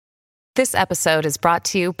This episode is brought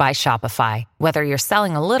to you by Shopify. Whether you're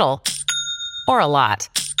selling a little or a lot,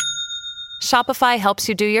 Shopify helps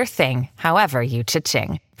you do your thing, however you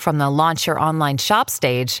cha-ching. From the launch your online shop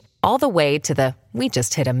stage, all the way to the we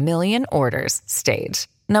just hit 1 million orders stage.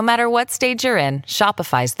 No matter what stage you're in,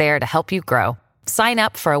 Shopify's there to help you grow. Sign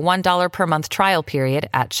up for a $1 per month trial period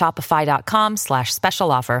at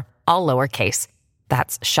shopify.com/special offer, all lowercase.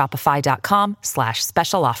 That's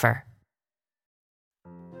shopify.com/special offer.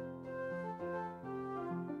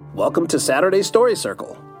 Welcome to Saturday Story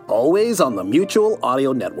Circle, always on the Mutual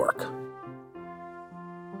Audio Network.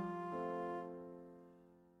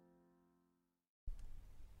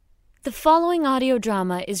 The following audio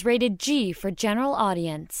drama is rated G for general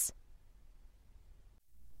audience.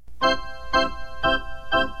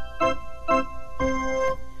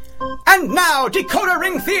 And now, Decoder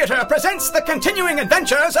Ring Theatre presents the continuing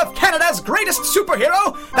adventures of Canada's greatest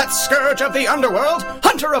superhero, that scourge of the underworld,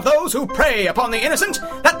 hunter of those who prey upon the innocent,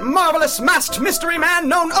 that marvelous masked mystery man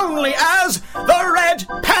known only as the Red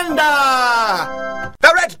Panda!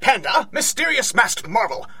 The Red Panda, mysterious masked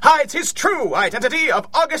marvel, hides his true identity of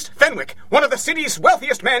August Fenwick, one of the city's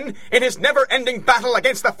wealthiest men, in his never-ending battle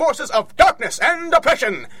against the forces of darkness and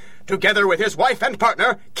oppression. Together with his wife and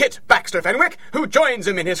partner, Kit Baxter Fenwick, who joins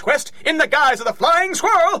him in his quest in the guise of the Flying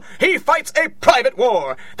Squirrel, he fights a private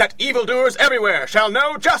war that evildoers everywhere shall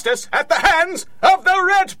know justice at the hands of the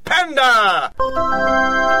Red Panda!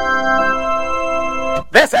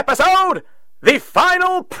 This episode, The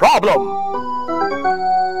Final Problem!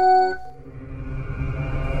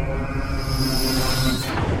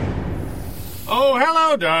 Oh,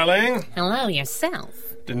 hello, darling. Hello yourself.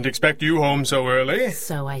 Didn't expect you home so early.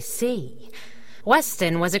 So I see.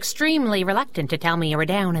 Weston was extremely reluctant to tell me you were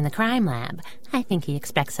down in the crime lab. I think he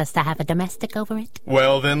expects us to have a domestic over it.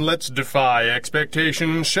 Well, then let's defy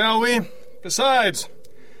expectations, shall we? Besides,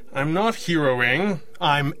 I'm not heroing.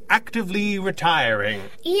 I'm actively retiring.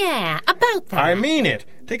 Yeah, about that. I mean it.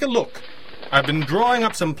 Take a look. I've been drawing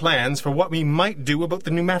up some plans for what we might do about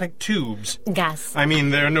the pneumatic tubes. Gus. I mean,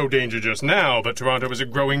 they're no danger just now, but Toronto is a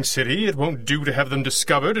growing city. It won't do to have them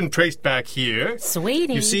discovered and traced back here.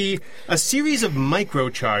 Sweetie. You see, a series of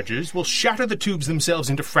microcharges will shatter the tubes themselves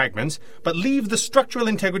into fragments, but leave the structural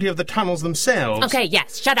integrity of the tunnels themselves. Okay,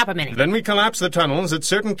 yes, shut up a minute. Then we collapse the tunnels at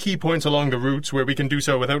certain key points along the routes where we can do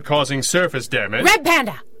so without causing surface damage. Red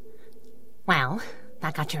Panda! Well,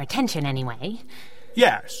 that got your attention anyway.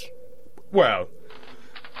 Yes. Well,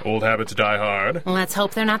 old habits die hard. Let's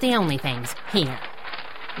hope they're not the only things. Here.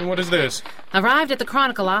 And what is this? Arrived at the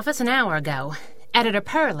Chronicle office an hour ago. Editor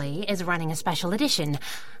Purley is running a special edition.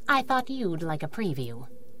 I thought you'd like a preview.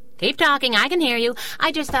 Keep talking, I can hear you.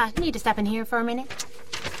 I just need to step in here for a minute.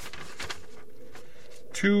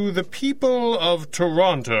 To the people of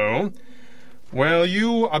Toronto, while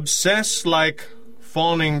you obsess like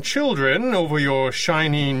fawning children over your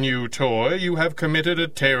shiny new toy, you have committed a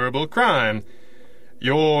terrible crime.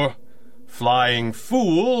 Your flying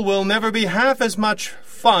fool will never be half as much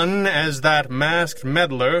fun as that masked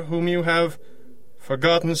meddler whom you have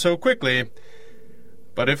forgotten so quickly.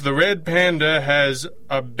 But if the Red Panda has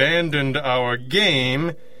abandoned our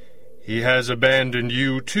game, he has abandoned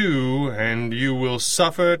you too, and you will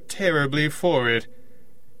suffer terribly for it.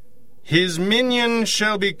 His minions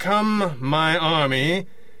shall become my army,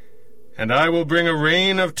 and I will bring a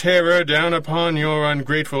reign of terror down upon your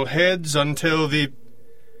ungrateful heads until the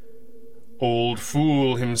old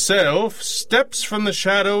fool himself steps from the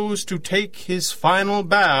shadows to take his final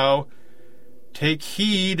bow. Take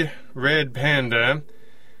heed, Red Panda.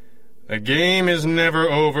 The game is never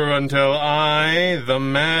over until I, the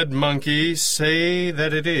Mad Monkey, say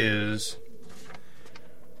that it is.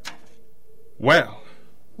 Well.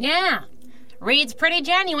 Yeah. Reads pretty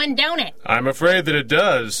genuine, don't it? I'm afraid that it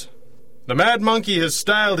does. The Mad Monkey has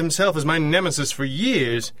styled himself as my nemesis for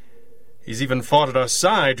years. He's even fought at our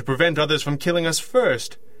side to prevent others from killing us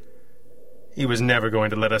first. He was never going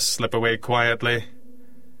to let us slip away quietly.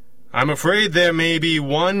 I'm afraid there may be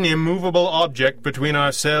one immovable object between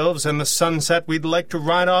ourselves and the sunset we'd like to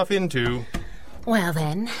ride off into. Well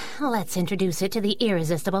then, let's introduce it to the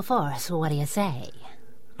irresistible force. What do you say?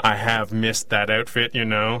 I have missed that outfit, you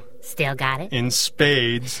know. Still got it? In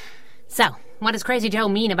spades. So, what does Crazy Joe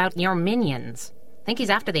mean about your minions? Think he's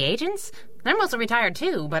after the agents? They're mostly retired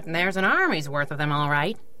too, but there's an army's worth of them, all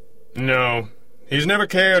right. No. He's never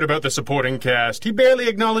cared about the supporting cast. He barely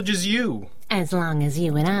acknowledges you. As long as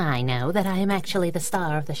you and I know that I am actually the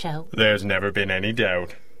star of the show. There's never been any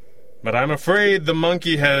doubt. But I'm afraid the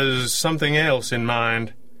monkey has something else in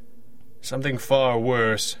mind. Something far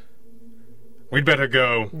worse. We'd better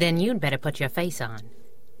go. Then you'd better put your face on.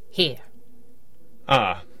 Here.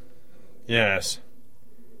 Ah, Yes.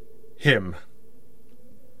 Him.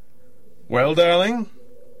 Well, darling?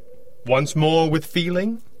 Once more with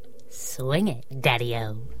feeling? Swing it,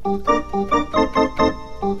 Daddy-O.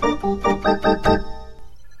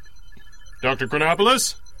 Dr.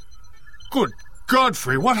 Chronopoulos? Good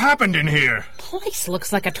Godfrey, what happened in here? Place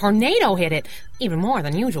looks like a tornado hit it, even more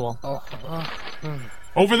than usual.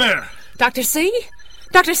 Over there. Dr. C?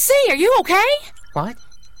 Dr. C, are you okay? What?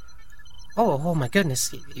 Oh, my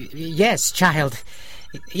goodness. Yes, child.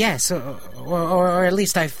 Yes, or at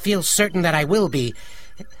least I feel certain that I will be.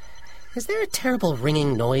 Is there a terrible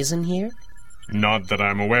ringing noise in here? Not that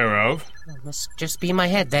I'm aware of. It must just be my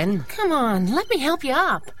head, then. Come on, let me help you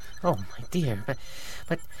up. Oh, my dear,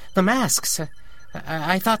 but the masks.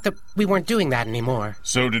 I thought that we weren't doing that anymore.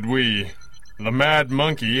 So did we. The Mad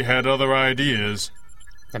Monkey had other ideas.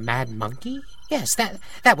 The Mad Monkey? Yes,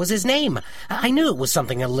 that was his name. I knew it was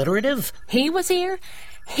something alliterative. He was here?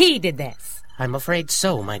 He did this. I'm afraid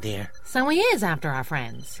so, my dear. So he is after our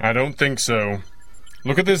friends. I don't think so.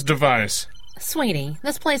 Look at this device. Sweetie,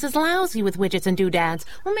 this place is lousy with widgets and doodads.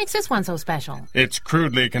 What makes this one so special? It's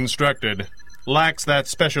crudely constructed. Lacks that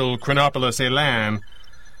special Chronopoulos elan.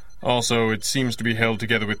 Also, it seems to be held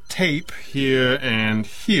together with tape here and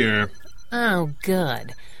here. Oh,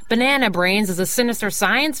 good. Banana Brains is a sinister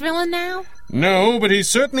science villain now? No, but he's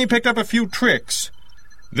certainly picked up a few tricks.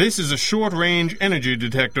 This is a short-range energy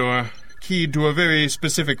detector, keyed to a very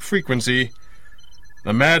specific frequency.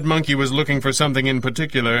 The Mad Monkey was looking for something in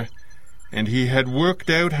particular, and he had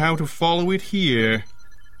worked out how to follow it here.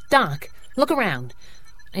 Doc, look around.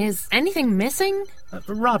 Is anything missing?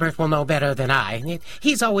 Robert will know better than I.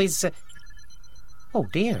 He's always... Oh,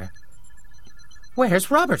 dear. Where's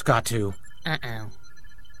Robert got to? Uh-oh.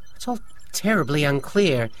 It's all terribly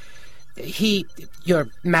unclear. Your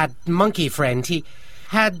Mad Monkey friend, he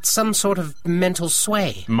had some sort of mental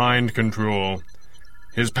sway. Mind control.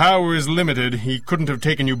 His power is limited. He couldn't have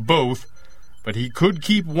taken you both, but he could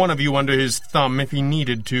keep one of you under his thumb if he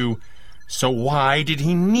needed to. So why did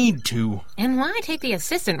he need to? And why take the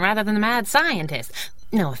assistant rather than the mad scientist?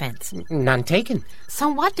 No offense. None taken. So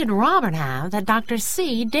what did Robert have that Dr.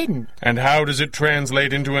 C didn't? And how does it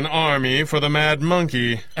translate into an army for the Mad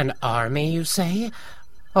Monkey? An army, you say?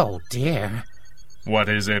 Oh, dear. What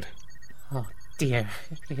is it? Oh, dear.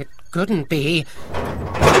 It couldn't be.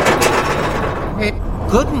 It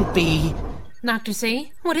couldn't be. Dr.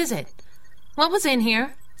 C, what is it? What was in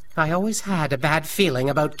here? I always had a bad feeling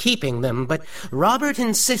about keeping them, but Robert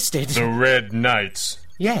insisted. The Red Knights.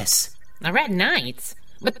 Yes. The Red Knights?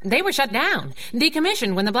 But they were shut down,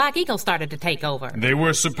 decommissioned when the Black Eagle started to take over. They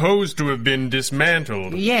were supposed to have been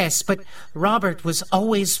dismantled. Yes, but Robert was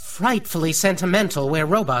always frightfully sentimental where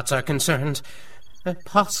robots are concerned.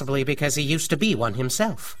 Possibly because he used to be one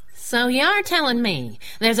himself. So you're telling me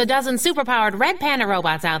there's a dozen superpowered Red Panda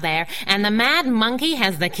robots out there, and the Mad Monkey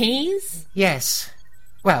has the keys? Yes.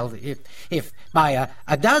 Well, if by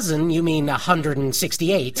a dozen you mean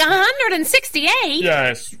 168. 168?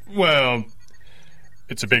 Yes, well,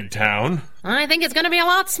 it's a big town. I think it's going to be a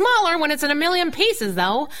lot smaller when it's in a million pieces,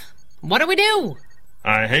 though. What do we do?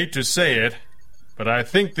 I hate to say it, but I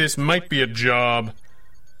think this might be a job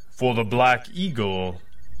for the Black Eagle.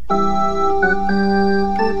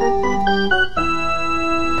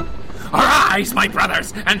 Arise, my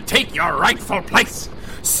brothers, and take your rightful place.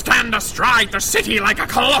 Stand astride the city like a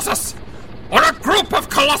colossus, or a group of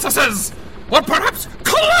colossuses, or perhaps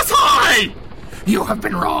colossi! You have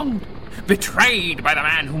been wronged, betrayed by the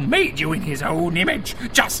man who made you in his own image,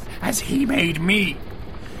 just as he made me.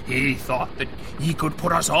 He thought that he could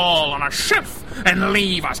put us all on a shelf and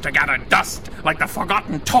leave us to gather dust like the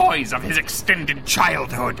forgotten toys of his extended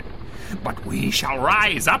childhood. But we shall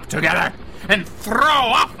rise up together and throw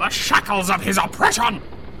off the shackles of his oppression.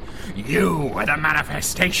 You are the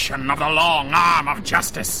manifestation of the long arm of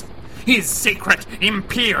justice, his secret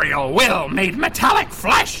imperial will made metallic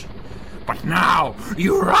flesh. But now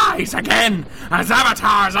you rise again as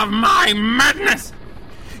avatars of my madness.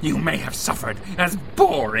 You may have suffered as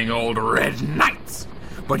boring old Red Knights,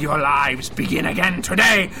 but your lives begin again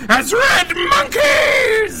today as Red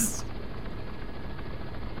Monkeys!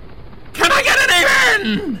 Can I get an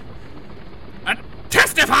amen?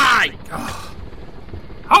 Testify! Oh.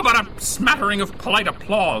 How about a smattering of polite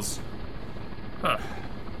applause?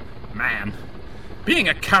 Man, being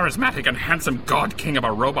a charismatic and handsome god king of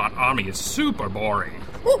a robot army is super boring.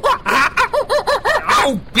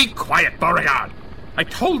 Oh, be quiet, Beauregard! I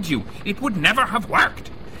told you it would never have worked.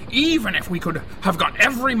 Even if we could have got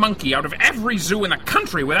every monkey out of every zoo in the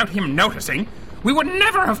country without him noticing, we would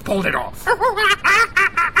never have pulled it off.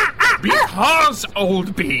 Because,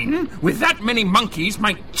 Old Bean, with that many monkeys,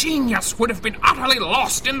 my genius would have been utterly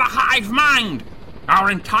lost in the hive mind.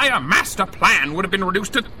 Our entire master plan would have been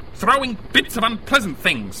reduced to throwing bits of unpleasant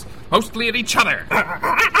things, mostly at each other.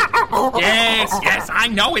 Yes, I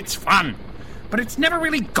know it's fun. But it's never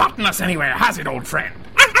really gotten us anywhere, has it, old friend?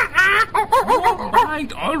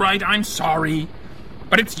 All right, I'm sorry.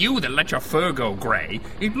 But it's you that let your fur go gray.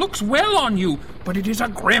 It looks well on you, but it is a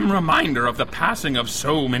grim reminder of the passing of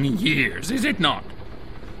so many years, is it not?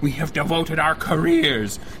 We have devoted our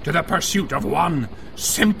careers to the pursuit of one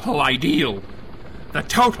simple ideal, the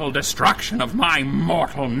total destruction of my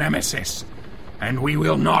mortal nemesis, and we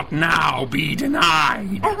will not now be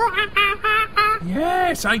denied.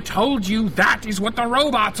 Yes, I told you that is what the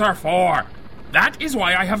robots are for. That is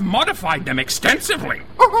why I have modified them extensively.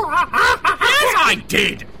 Yes, I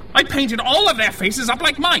did. I painted all of their faces up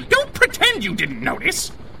like mine. Don't pretend you didn't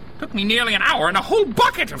notice. Took me nearly an hour and a whole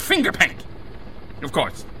bucket of finger paint. Of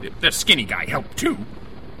course, the skinny guy helped too.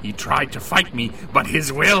 He tried to fight me, but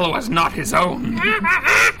his will was not his own.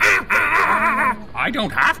 I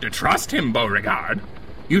don't have to trust him, Beauregard.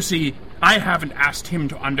 You see, I haven't asked him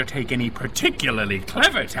to undertake any particularly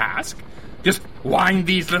clever task. Just wind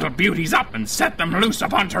these little beauties up and set them loose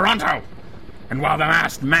upon Toronto. And while the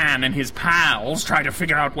masked man and his pals try to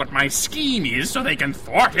figure out what my scheme is so they can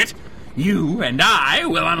thwart it, you and I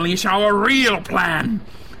will unleash our real plan.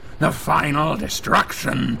 The final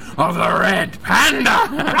destruction of the Red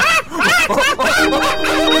Panda!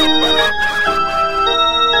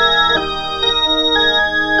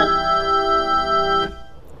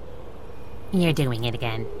 You're doing it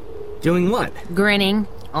again. Doing what? Grinning,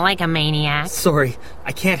 like a maniac. Sorry,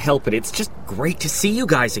 I can't help it. It's just great to see you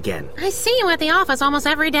guys again. I see you at the office almost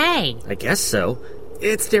every day. I guess so.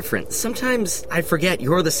 It's different. Sometimes I forget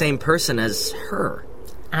you're the same person as her.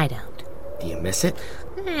 I don't. Do you miss it?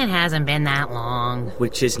 It hasn't been that long.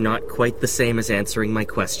 Which is not quite the same as answering my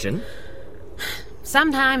question.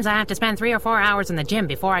 Sometimes I have to spend 3 or 4 hours in the gym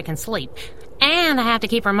before I can sleep. And I have to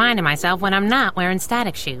keep reminding myself when I'm not wearing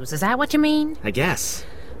static shoes. Is that what you mean? I guess.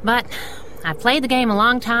 But I've played the game a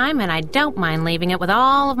long time, and I don't mind leaving it with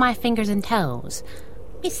all of my fingers and toes.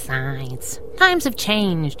 Besides, times have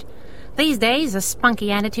changed. These days, a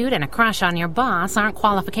spunky attitude and a crush on your boss aren't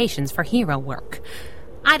qualifications for hero work.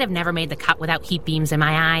 I'd have never made the cut without heat beams in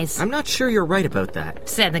my eyes. I'm not sure you're right about that.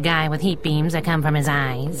 Said the guy with heat beams that come from his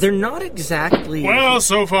eyes. They're not exactly... Well,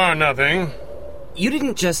 so far nothing. You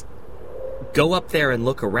didn't just go up there and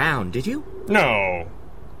look around, did you? No.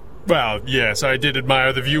 Well, yes, I did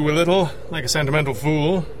admire the view a little, like a sentimental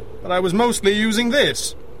fool, but I was mostly using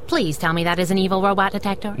this. Please tell me that is an evil robot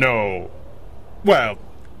detector? No. Well,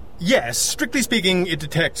 yes, strictly speaking, it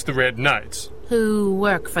detects the Red Knights. Who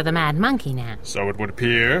work for the Mad Monkey now. So it would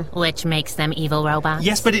appear. Which makes them evil robots?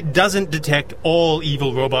 Yes, but it doesn't detect all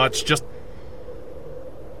evil robots, just...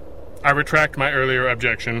 I retract my earlier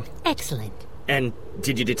objection. Excellent. And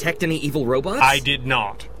did you detect any evil robots? I did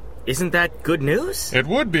not. Isn't that good news? It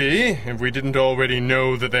would be, if we didn't already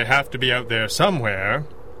know that they have to be out there somewhere.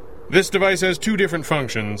 This device has 2 different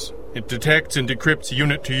functions. It detects and decrypts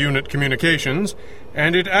unit-to-unit communications,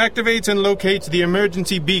 and it activates and locates the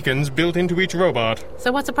emergency beacons built into each robot.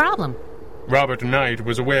 So what's the problem? Robert Knight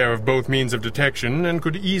was aware of both means of detection and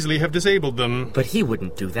could easily have disabled them. But he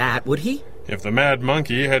wouldn't do that, would he? If the Mad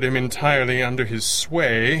Monkey had him entirely under his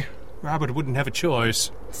sway, Robert wouldn't have a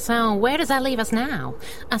choice. So where does that leave us now?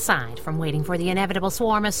 Aside from waiting for the inevitable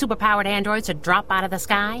swarm of superpowered androids to drop out of the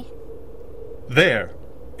sky? There.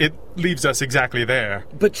 It leaves us exactly there.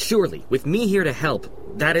 But surely, with me here to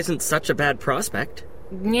help, that isn't such a bad prospect.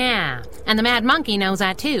 Yeah, and the Mad Monkey knows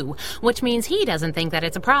that too, which means he doesn't think that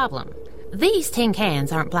it's a problem. These tin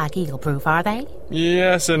cans aren't Black Eagle-proof, are they?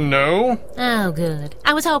 Yes and no. Oh, good.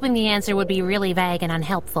 I was hoping the answer would be really vague and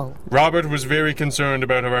unhelpful. Robert was very concerned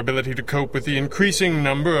about our ability to cope with the increasing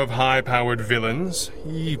number of high-powered villains.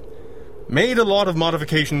 He made a lot of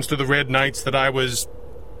modifications to the Red Knights that I was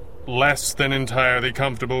less than entirely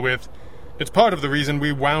comfortable with. It's part of the reason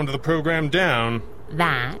we wound the program down.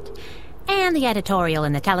 That, and the editorial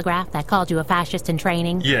in the Telegraph that called you a fascist in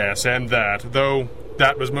training. Yes, and that, though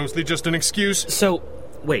that was mostly just an excuse. So,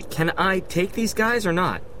 wait, can I take these guys or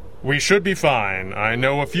not? We should be fine. I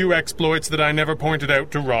know a few exploits that I never pointed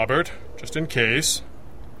out to Robert, just in case.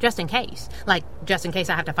 Just in case? Like, just in case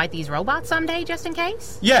I have to fight these robots someday, just in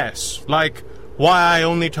case? Yes, like why I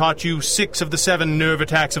only taught you 6 of the 7 nerve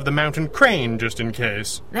attacks of the mountain crane, just in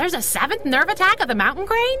case. There's a 7th nerve attack of the mountain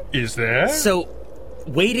crane? Is there? So,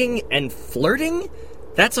 waiting and flirting?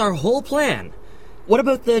 That's our whole plan. What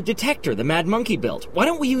about the detector the Mad Monkey built? Why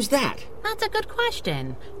don't we use that? That's a good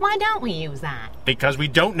question. Why don't we use that? Because we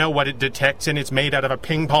don't know what it detects and it's made out of a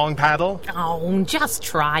ping-pong paddle? Oh, just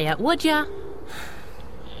try it, would ya?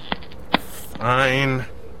 Fine.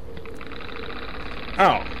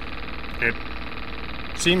 Oh. It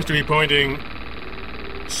seems to be pointing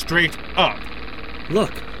straight up.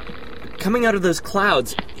 Look, coming out of those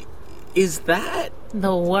clouds, is that...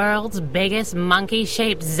 The world's biggest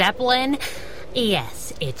monkey-shaped zeppelin?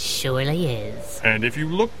 Yes, it surely is. And if you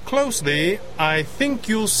look closely, I think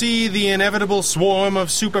you'll see the inevitable swarm of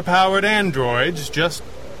superpowered androids just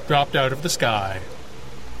dropped out of the sky.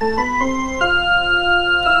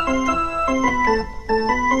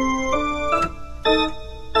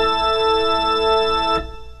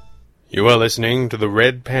 You are listening to the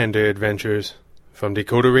Red Panda Adventures from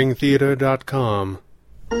DecoderRingTheater.com.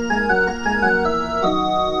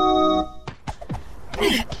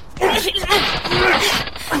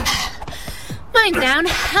 Mine's down.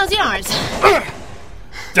 How's yours?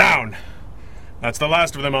 Down. That's the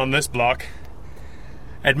last of them on this block.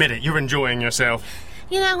 Admit it, you're enjoying yourself.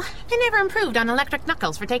 You know, they never improved on electric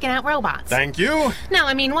knuckles for taking out robots. Thank you. No,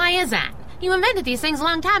 I mean, why is that? You invented these things a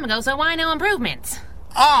long time ago, so why no improvements?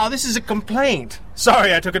 Ah, this is a complaint.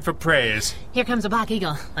 Sorry, I took it for praise. Here comes a Black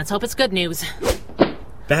Eagle. Let's hope it's good news.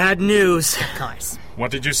 Bad news. Of course.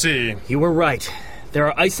 What did you see? You were right. There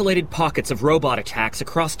are isolated pockets of robot attacks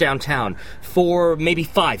across downtown. 4, maybe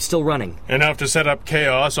 5 still running. Enough to set up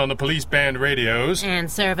chaos on the police band radios. And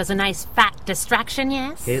serve as a nice fat distraction,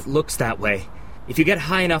 yes? It looks that way. If you get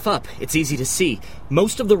high enough up, it's easy to see.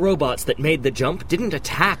 Most of the robots that made the jump didn't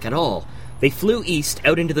attack at all. They flew east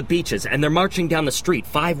out into the beaches, and they're marching down the street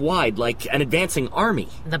 5 wide like an advancing army.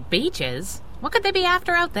 The beaches? What could they be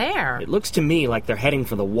after out there? It looks to me like they're heading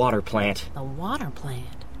for the water plant. The water plant?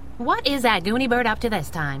 What is that Goonie Bird up to this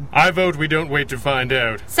time? I vote we don't wait to find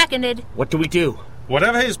out. Seconded. What do we do?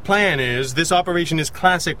 Whatever his plan is, this operation is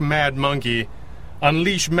classic Mad Monkey.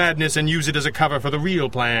 Unleash madness and use it as a cover for the real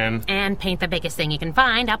plan. And paint the biggest thing you can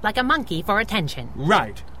find up like a monkey for attention.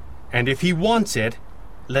 Right. And if he wants it,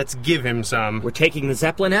 let's give him some. We're taking the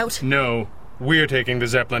Zeppelin out? No, we're taking the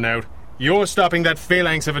Zeppelin out. You're stopping that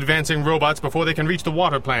phalanx of advancing robots before they can reach the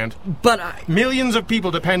water plant. But I... Millions of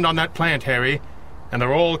people depend on that plant, Harry. And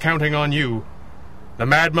they're all counting on you. The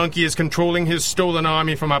Mad Monkey is controlling his stolen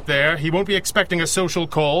army from up there. He won't be expecting a social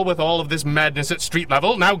call with all of this madness at street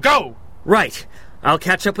level. Now go! Right. I'll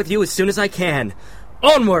catch up with you as soon as I can.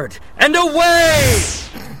 Onward and away!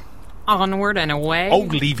 Onward and away? Oh,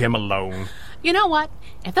 leave him alone. You know what?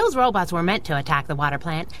 If those robots were meant to attack the water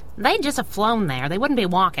plant, they'd just have flown there. They wouldn't be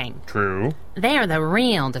walking. True. They're the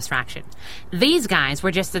real distraction. These guys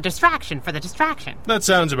were just the distraction for the distraction. That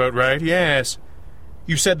sounds about right, yes.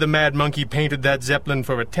 You said the Mad Monkey painted that Zeppelin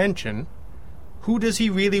for attention. Who does he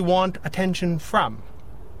really want attention from?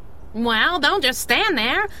 Well, don't just stand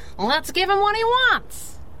there. Let's give him what he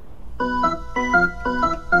wants.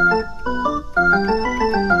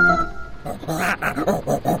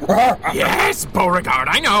 Yes, Beauregard,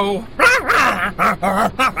 I know.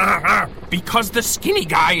 Because the skinny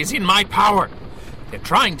guy is in my power. They're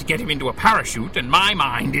trying to get him into a parachute, and my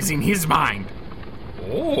mind is in his mind.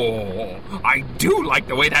 Oh, I do like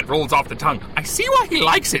the way that rolls off the tongue. I see why he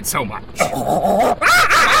likes it so much.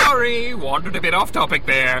 Sorry, wandered a bit off topic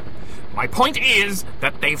there. My point is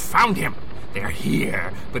that they've found him. They're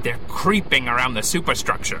here, but they're creeping around the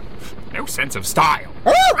superstructure. No sense of style.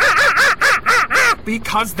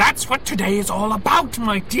 Because that's what today is all about,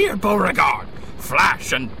 my dear Beauregard.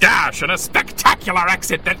 Flash and dash and a spectacular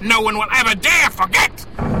exit that no one will ever dare forget.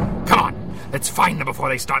 Come on, let's find them before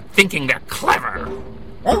they start thinking they're clever.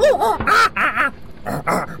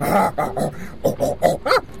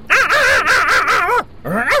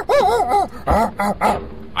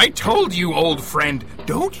 I told you, old friend,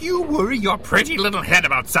 don't you worry your pretty little head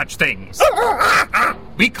about such things.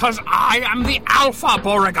 Because I am the Alpha,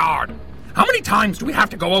 Beauregard. How many times do we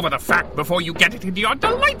have to go over the fact before you get it into your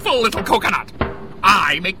delightful little coconut?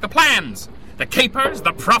 I make the plans. The capers,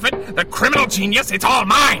 the profit, the criminal genius, it's all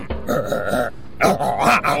mine.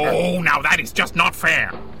 Oh, now that is just not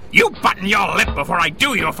fair. You button your lip before I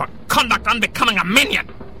do you for conduct unbecoming a minion.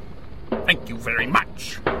 Thank you very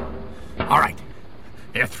much. All right,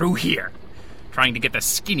 they're through here, trying to get the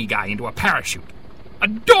skinny guy into a parachute.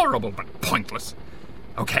 Adorable but pointless.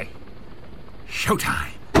 Okay,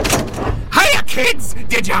 showtime. Hiya, kids!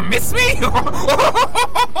 Did you miss me?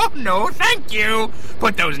 No, thank you.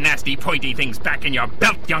 Put those nasty pointy things back in your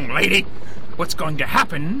belt, young lady. What's going to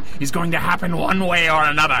happen is going to happen one way or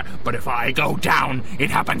another. But if I go down, it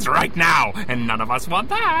happens right now, and none of us want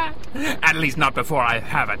that. At least not before I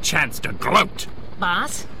have a chance to gloat.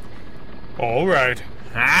 boss. All right.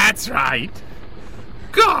 That's right.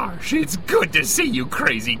 Gosh, it's good to see you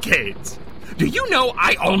crazy kids. Do you know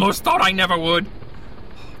I almost thought I never would?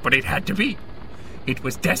 But it had to be. It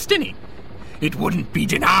was destiny. It wouldn't be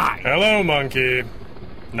denied. Hello, Monkey.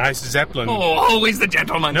 Nice Zeppelin. Oh, always the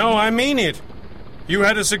gentleman. No, I mean it. You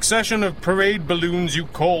had a succession of parade balloons you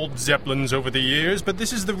called Zeppelins over the years, but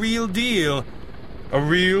this is the real deal. A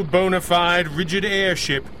real bona fide rigid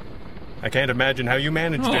airship. I can't imagine how you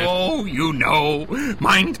managed it. Oh, you know.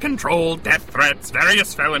 Mind control, death threats,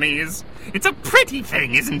 various felonies. It's a pretty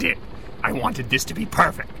thing, isn't it? I wanted this to be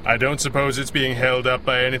perfect. I don't suppose it's being held up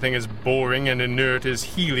by anything as boring and inert as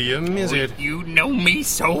helium, is it? You know me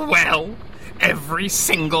so well. Every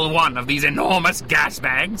single one of these enormous gas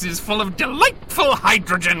bags is full of delightful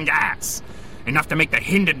hydrogen gas. Enough to make the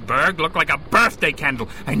Hindenburg look like a birthday candle,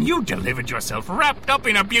 and you delivered yourself wrapped up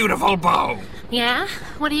in a beautiful bow. Yeah?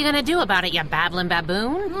 What are you gonna do about it, you babbling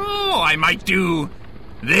baboon? Oh, I might do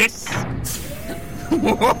this.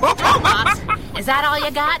 Robots? Is that all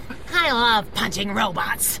you got? I love punching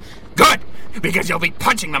robots. Good, because you'll be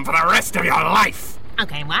punching them for the rest of your life.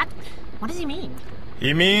 Okay, what? What does he mean?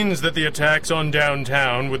 He means that the attacks on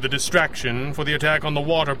downtown were the distraction for the attack on the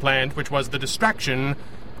water plant, which was the distraction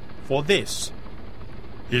for this.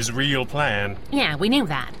 His real plan. Yeah, we knew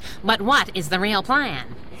that. But what is the real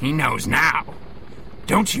plan? He knows now.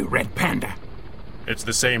 Don't you, Red Panda? It's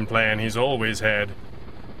the same plan he's always had.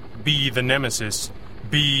 Be the nemesis.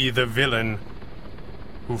 Be the villain.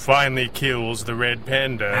 Who finally kills the Red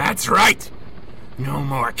Panda. That's right. No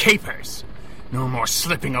more capers. No more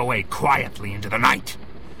slipping away quietly into the night.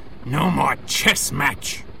 No more chess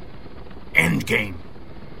match. Endgame.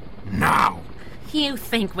 Now. You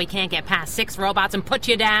think we can't get past 6 robots and put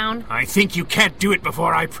you down? I think you can't do it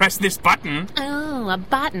before I press this button. Oh, a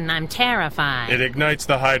button. I'm terrified. It ignites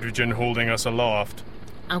the hydrogen holding us aloft.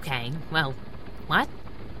 Okay, well, what?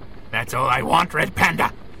 That's all I want, Red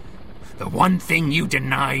Panda. The one thing you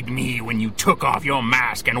denied me when you took off your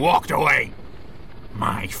mask and walked away.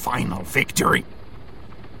 My final victory.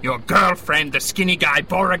 Your girlfriend, the skinny guy,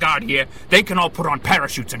 Beauregard here, they can all put on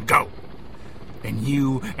parachutes and go. Then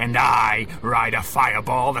you and I ride a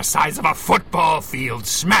fireball the size of a football field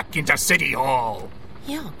smack into City Hall.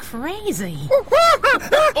 You're crazy.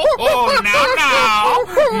 Now.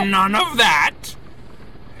 None of that.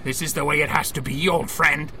 This is the way it has to be, old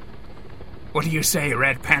friend. What do you say,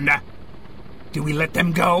 Red Panda? Do we let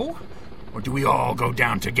them go? Or do we all go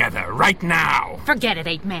down together right now? Forget it,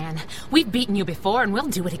 Ape Man. We've beaten you before and we'll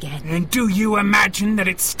do it again. And do you imagine that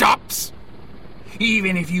it stops?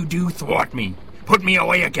 Even if you do thwart me, put me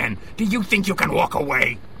away again, do you think you can walk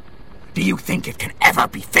away? Do you think it can ever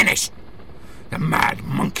be finished? The Mad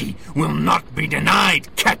Monkey will not be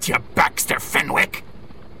denied, Katya Baxter Fenwick.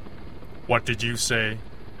 What did you say?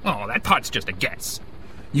 Oh, that part's just a guess.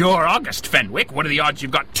 You're August Fenwick. What are the odds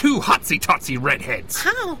you've got 2 hotsy-totsy redheads?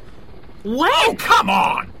 How? When? Oh, come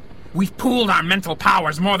on! We've pooled our mental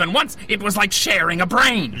powers more than once. It was like sharing a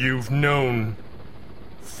brain. You've known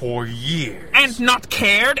for years. And not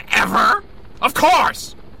cared, ever? Of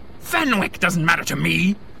course! Fenwick doesn't matter to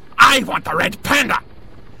me. I want the Red Panda.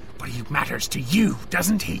 But he matters to you,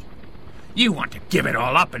 doesn't he? You want to give it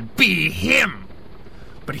all up and be him.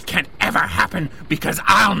 But it can't ever happen because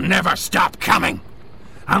I'll never stop coming.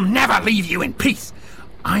 I'll never leave you in peace.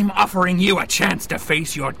 I'm offering you a chance to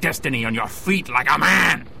face your destiny on your feet like a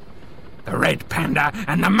man. The Red Panda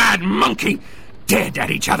and the Mad Monkey dead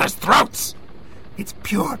at each other's throats. It's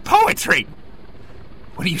pure poetry.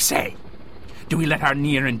 What do you say? Do we let our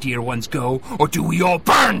near and dear ones go, or do we all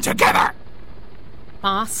burn together?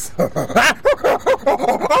 Boss?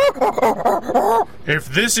 If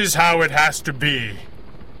this is how it has to be,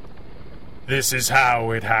 this is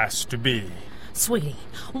how it has to be. Sweetie,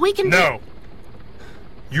 we can... No.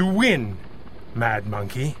 You win, Mad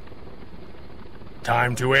Monkey.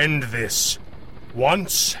 Time to end this,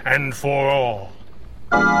 once and for all.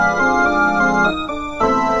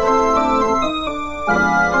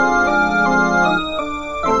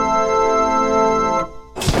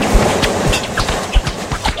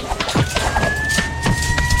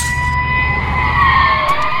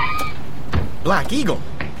 Black Eagle.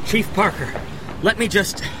 Chief Parker, let me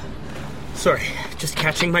just... Sorry, just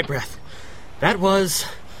catching my breath. That was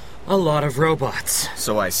a lot of robots.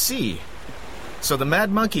 So I see. So the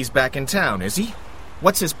Mad Monkey's back in town, is he?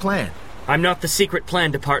 What's his plan? I'm not the secret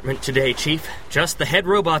plan department today, Chief. Just the head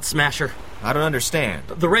robot smasher. I don't understand.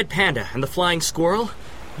 The Red Panda and the Flying Squirrel,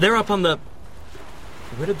 they're up on the...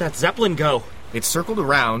 Where did that Zeppelin go? It circled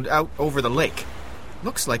around out over the lake.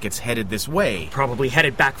 Looks like it's headed this way. Probably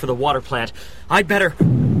headed back for the water plant. I'd better...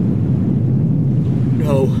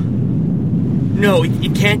 No. No,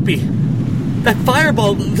 it can't be. That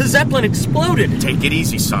fireball, the Zeppelin exploded. Take it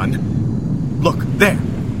easy, son. Look, there.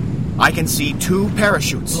 I can see 2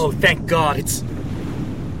 parachutes. Oh, thank God, it's...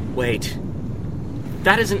 Wait.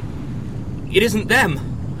 That isn't... It isn't them.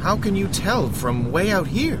 How can you tell from way out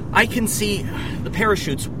here? I can see the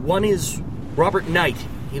parachutes. One is Robert Knight.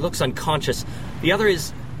 He looks unconscious. The other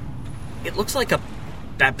is... It looks like a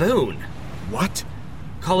baboon. What?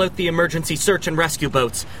 Call out the emergency search and rescue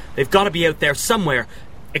boats. They've got to be out there somewhere.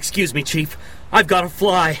 Excuse me, Chief. I've got to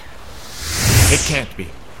fly. It can't be.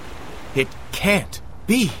 It can't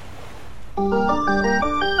be.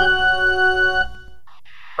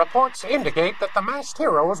 Reports indicate that the masked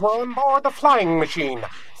heroes were on board the flying machine,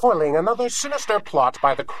 foiling another sinister plot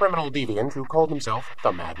by the criminal deviant who called himself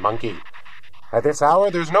the Mad Monkey. At this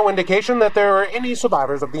hour, there's no indication that there are any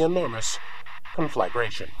survivors of the enormous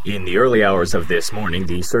conflagration. In the early hours of this morning,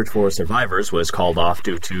 the search for survivors was called off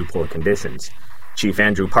due to poor conditions. Chief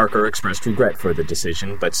Andrew Parker expressed regret for the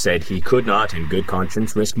decision, but said he could not, in good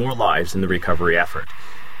conscience, risk more lives in the recovery effort,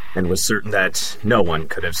 and was certain that no one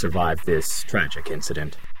could have survived this tragic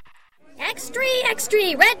incident. Extra,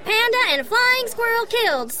 Red Panda and Flying Squirrel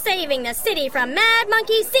killed, saving the city from Mad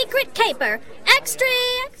Monkey's secret caper. Extra.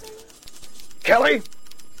 Kelly,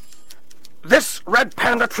 this Red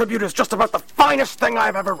Panda tribute is just about the finest thing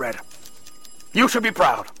I've ever read. You should be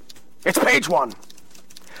proud. It's page 1.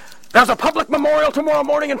 There's a public memorial tomorrow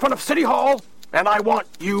morning in front of City Hall, and I want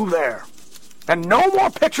you there. And no more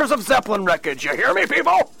pictures of Zeppelin wreckage, you hear me,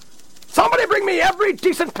 people? Somebody bring me every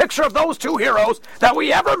decent picture of those 2 heroes that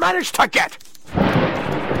we ever managed to get.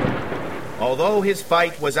 Although his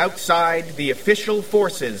fight was outside the official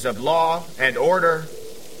forces of law and order,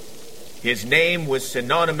 his name was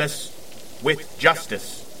synonymous with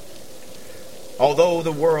justice. Although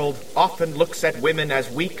the world often looks at women as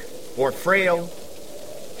weak or frail,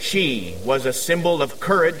 she was a symbol of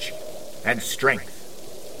courage and strength.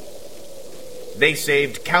 They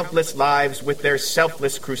saved countless lives with their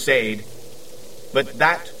selfless crusade, but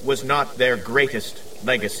that was not their greatest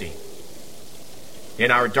legacy. In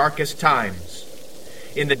our darkest times,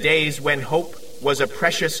 in the days when hope was a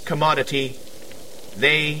precious commodity,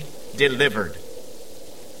 they delivered.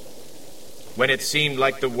 When it seemed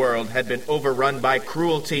like the world had been overrun by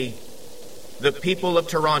cruelty, the people of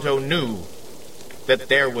Toronto knew that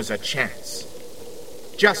there was a chance.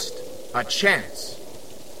 Just a chance.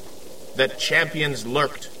 That champions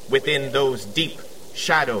lurked within those deep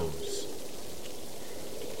shadows.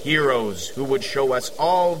 Heroes who would show us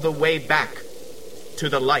all the way back to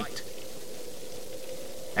the light.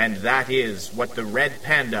 And that is what the Red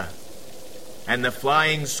Panda and the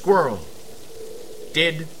Flying Squirrel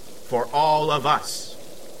did for all of us.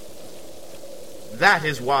 That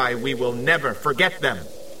is why we will never forget them.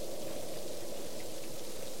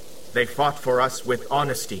 They fought for us with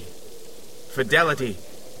honesty, fidelity,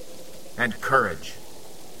 and courage.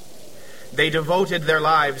 They devoted their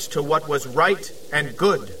lives to what was right and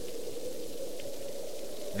good.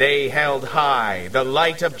 They held high the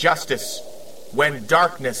light of justice when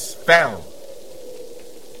darkness fell.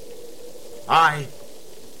 I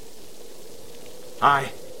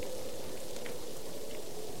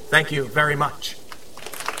thank you very much.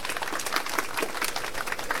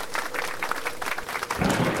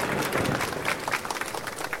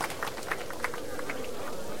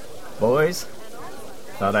 Boys,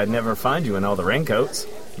 thought I'd never find you in all the raincoats.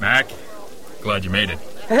 Mac, glad you made it.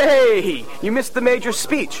 Hey, you missed the major's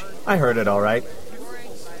speech. I heard it all right.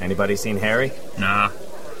 Anybody seen Harry? Nah.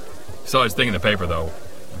 Saw his thing in the paper, though.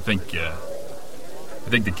 I think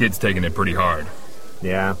the kid's taking it pretty hard.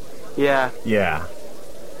 Yeah? Yeah.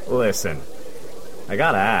 Listen, I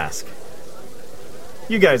gotta ask.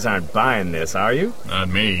 You guys aren't buying this, are you? Not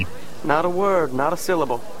me. Not a word, not a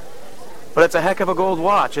syllable. But it's a heck of a gold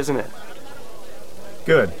watch, isn't it?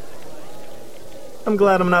 Good. I'm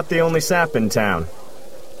glad I'm not the only sap in town.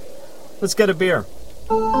 Let's get a beer.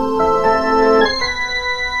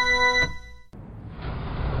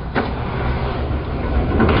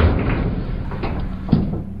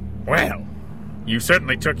 Well, you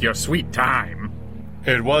certainly took your sweet time.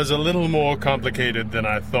 It was a little more complicated than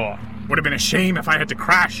I thought. Would have been a shame if I had to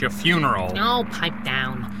crash your funeral. Oh, pipe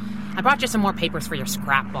down. I brought you some more papers for your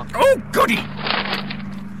scrapbook. Oh, goody!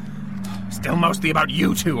 Still mostly about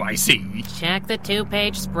you two, I see. Check the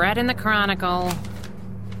 2-page spread in the Chronicle.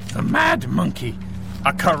 The Mad Monkey.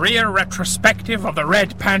 A career retrospective of the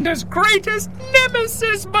Red Panda's greatest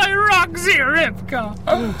nemesis by Roxy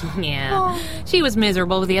Rivka. Yeah, she was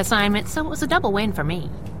miserable with the assignment, so it was a double win for me.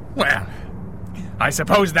 Well, I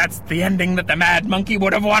suppose that's the ending that the Mad Monkey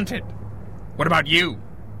would have wanted. What about you?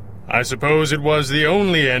 I suppose it was the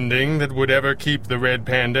only ending that would ever keep the Red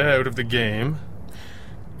Panda out of the game.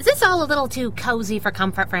 Is this all a little too cozy for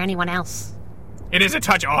comfort for anyone else? It is a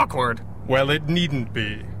touch awkward. Well, it needn't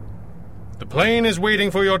be. The plane is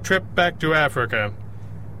waiting for your trip back to Africa.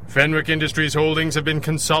 Fenwick Industries Holdings have been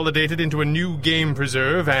consolidated into a new game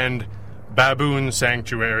preserve and baboon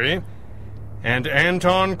sanctuary, and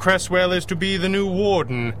Anton Cresswell is to be the new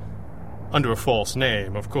warden, under a false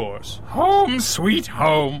name, of course. Home, sweet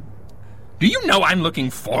home. Do you know I'm looking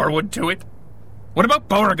forward to it? What about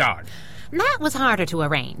Beauregard? That was harder to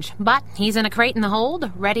arrange, but he's in a crate in the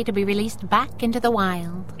hold, ready to be released back into the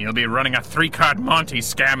wild. He'll be running a 3-card Monty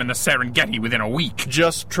scam in the Serengeti within a week.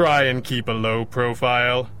 Just try and keep a low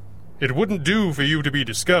profile. It wouldn't do for you to be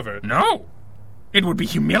discovered. No, it would be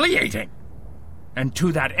humiliating. And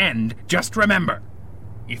to that end, just remember,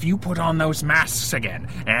 if you put on those masks again,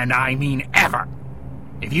 and I mean ever,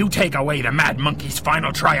 if you take away the Mad Monkey's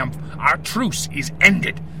final triumph, our truce is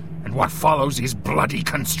ended, and what follows is bloody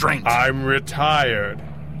constraint. I'm retired.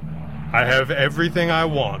 I have everything I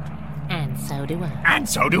want. And so do I. And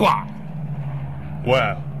so do I.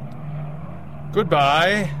 Well,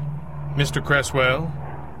 goodbye, Mr. Cresswell.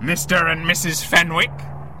 Mr. and Mrs. Fenwick,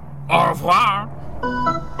 au revoir.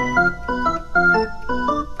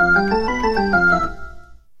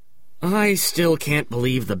 I still can't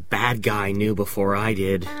believe the bad guy knew before I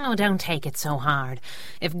did. Oh, don't take it so hard.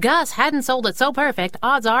 If Gus hadn't sold it so perfect,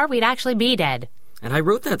 odds are we'd actually be dead. And I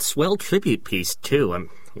wrote that swell tribute piece, too. I'm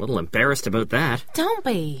a little embarrassed about that. Don't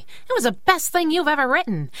be. It was the best thing you've ever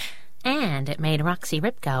written. And it made Roxy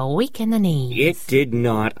Ripko weak in the knees. It did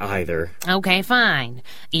not either. Okay, fine.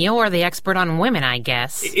 You're the expert on women, I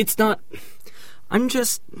guess. It's not...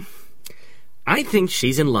 I think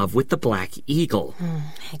she's in love with the Black Eagle.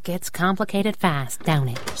 It gets complicated fast, don't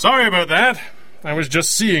it? Sorry about that. I was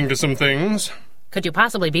just seeing to some things. Could you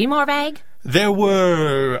possibly be more vague? There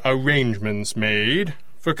were arrangements made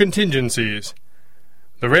for contingencies.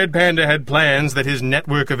 The Red Panda had plans that his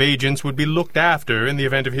network of agents would be looked after in the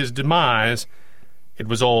event of his demise. It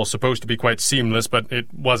was all supposed to be quite seamless, but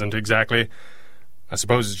it wasn't exactly. I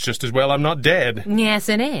suppose it's just as well I'm not dead. Yes,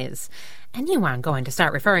 it is. And you aren't going to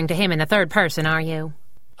start referring to him in the third person, are you?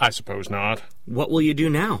 I suppose not. What will you do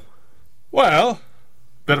now? Well,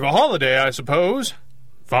 bit of a holiday, I suppose.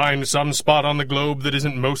 Find some spot on the globe that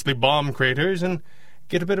isn't mostly bomb craters and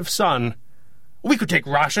get a bit of sun. We could take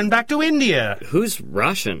Roshan back to India. Who's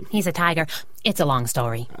Roshan? He's a tiger. It's a long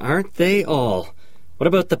story. Aren't they all? What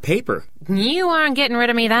about the paper? You aren't getting rid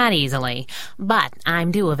of me that easily. But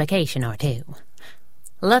I'm due a vacation or two.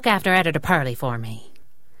 Look after Editor Purley for me.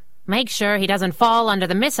 Make sure he doesn't fall under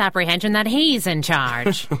the misapprehension that he's in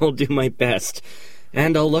charge. I'll do my best.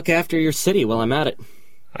 And I'll look after your city while I'm at it.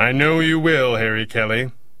 I know you will, Harry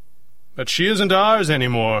Kelly. But she isn't ours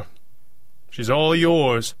anymore. She's all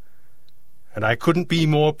yours. And I couldn't be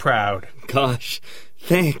more proud. Gosh,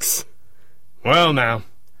 thanks. Well now,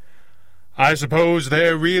 I suppose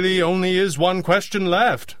there really only is one question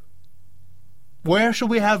left. Where shall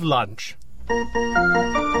we have lunch?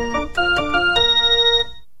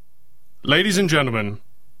 Ladies and gentlemen,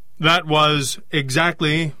 that was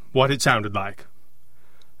exactly what it sounded like.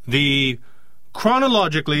 The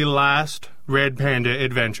chronologically last Red Panda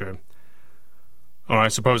adventure. Or I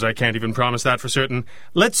suppose I can't even promise that for certain.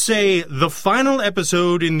 Let's say the final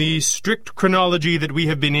episode in the strict chronology that we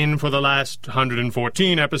have been in for the last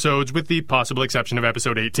 114 episodes, with the possible exception of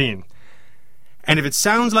episode 18. And if it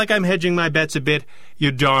sounds like I'm hedging my bets a bit,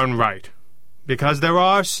 you're darn right. Because there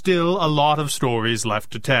are still a lot of stories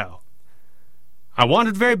left to tell. I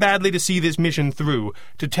wanted very badly to see this mission through,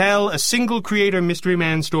 to tell a single creator Mystery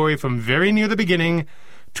Man story from very near the beginning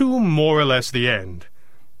to more or less the end.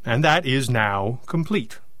 And that is now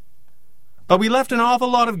complete. But we left an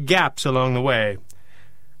awful lot of gaps along the way.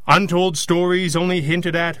 Untold stories only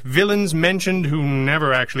hinted at, villains mentioned who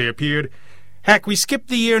never actually appeared. Heck, we skipped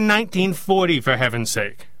the year 1940 for heaven's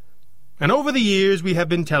sake. And over the years we have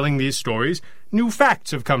been telling these stories, new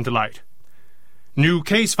facts have come to light. New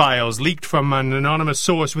case files leaked from an anonymous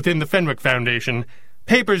source within the Fenwick Foundation,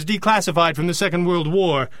 papers declassified from the Second World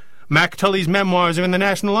War, Mac Tully's memoirs are in the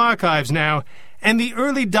National Archives now, and the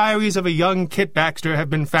early diaries of a young Kit Baxter have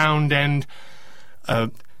been found and,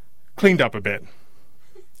 cleaned up a bit.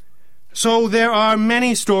 So there are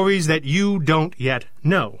many stories that you don't yet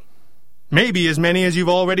know. Maybe as many as you've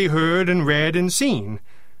already heard and read and seen.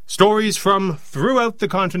 Stories from throughout the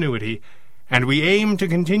continuity, and we aim to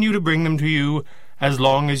continue to bring them to you as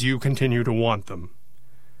long as you continue to want them.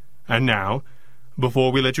 And now,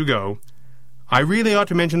 before we let you go, I really ought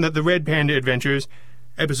to mention that the Red Panda Adventures,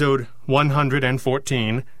 episode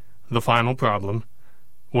 114, The Final Problem,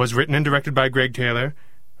 was written and directed by Greg Taylor,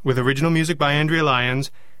 with original music by Andrea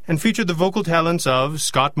Lyons, and featured the vocal talents of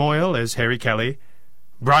Scott Moyle as Harry Kelly,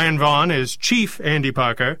 Brian Vaughn as Chief Andy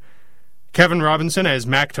Parker, Kevin Robinson as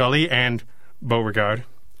Mac Tully and Beauregard,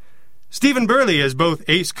 Stephen Burley as both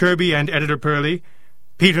Ace Kirby and Editor Purley,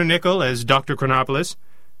 Peter Nichol as Dr. Chronopolis,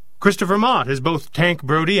 Christopher Mott as both Tank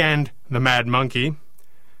Brody and the Mad Monkey.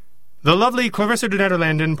 The lovely Clarissa de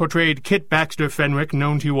Nederlanden portrayed Kit Baxter Fenwick,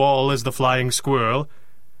 known to you all as the Flying Squirrel,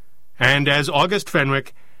 and as August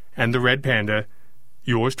Fenwick and the Red Panda,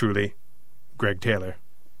 yours truly, Greg Taylor.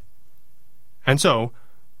 And so,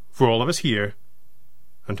 for all of us here,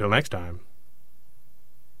 until next time,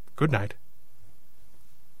 good night.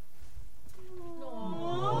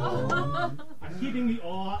 I'm keeping the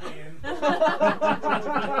awe in.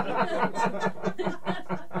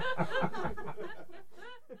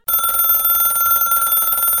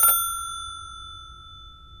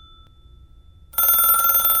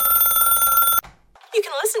 You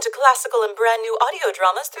can listen to classical and brand new audio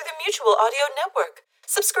dramas through the Mutual Audio Network.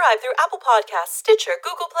 Subscribe through Apple Podcasts, Stitcher,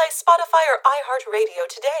 Google Play, Spotify, or iHeartRadio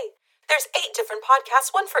today. There's 8 different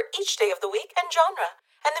podcasts, one for each day of the week and genre,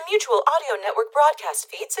 and the Mutual Audio Network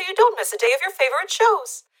broadcast feed so you don't miss a day of your favorite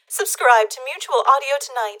shows. Subscribe to Mutual Audio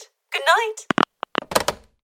tonight. Good night.